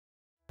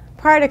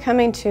Prior to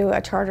coming to a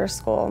charter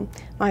school,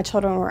 my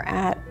children were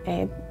at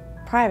a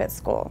private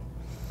school.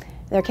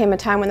 There came a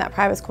time when that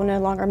private school no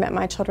longer met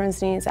my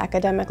children's needs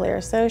academically or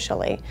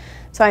socially,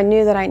 so I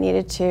knew that I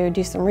needed to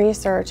do some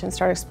research and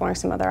start exploring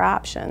some other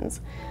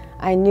options.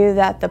 I knew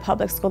that the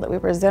public school that we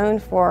were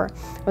zoned for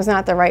was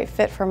not the right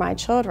fit for my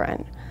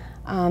children.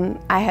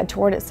 I had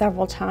toured it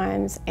several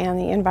times, and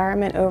the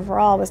environment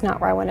overall was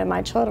not where I wanted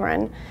my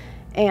children,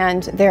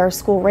 and their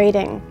school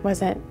rating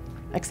wasn't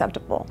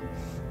acceptable.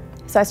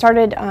 So I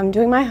started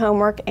doing my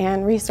homework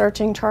and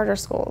researching charter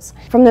schools.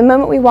 From the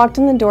moment we walked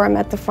in the door, I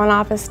met the front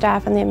office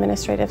staff and the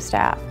administrative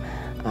staff.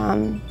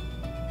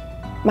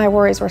 My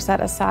worries were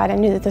set aside. I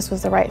knew that this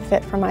was the right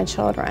fit for my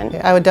children.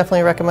 I would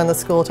definitely recommend the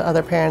school to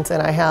other parents,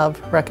 and I have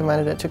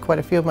recommended it to quite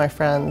a few of my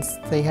friends.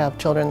 They have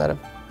children that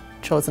have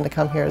chosen to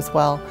come here as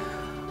well.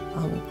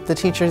 The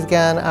teachers,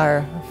 again,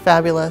 are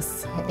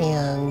fabulous,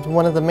 and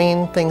one of the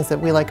main things that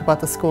we like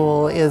about the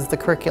school is the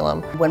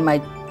curriculum. When my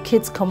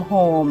kids come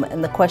home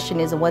and the question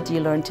is, what do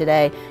you learn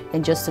today?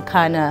 And just to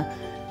kind of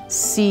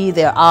see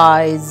their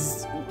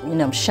eyes,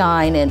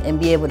 shine and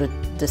be able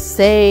to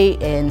say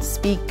and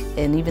speak,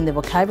 and even the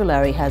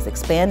vocabulary has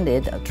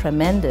expanded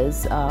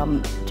tremendously,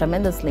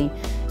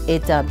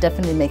 it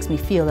definitely makes me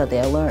feel that they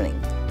are learning.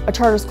 A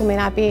charter school may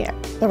not be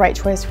the right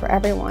choice for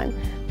everyone,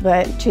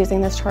 but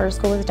choosing this charter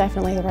school was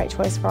definitely the right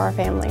choice for our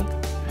family.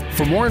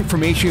 For more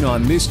information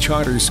on this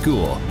charter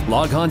school,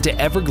 log on to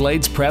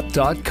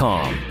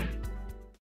evergladesprep.com.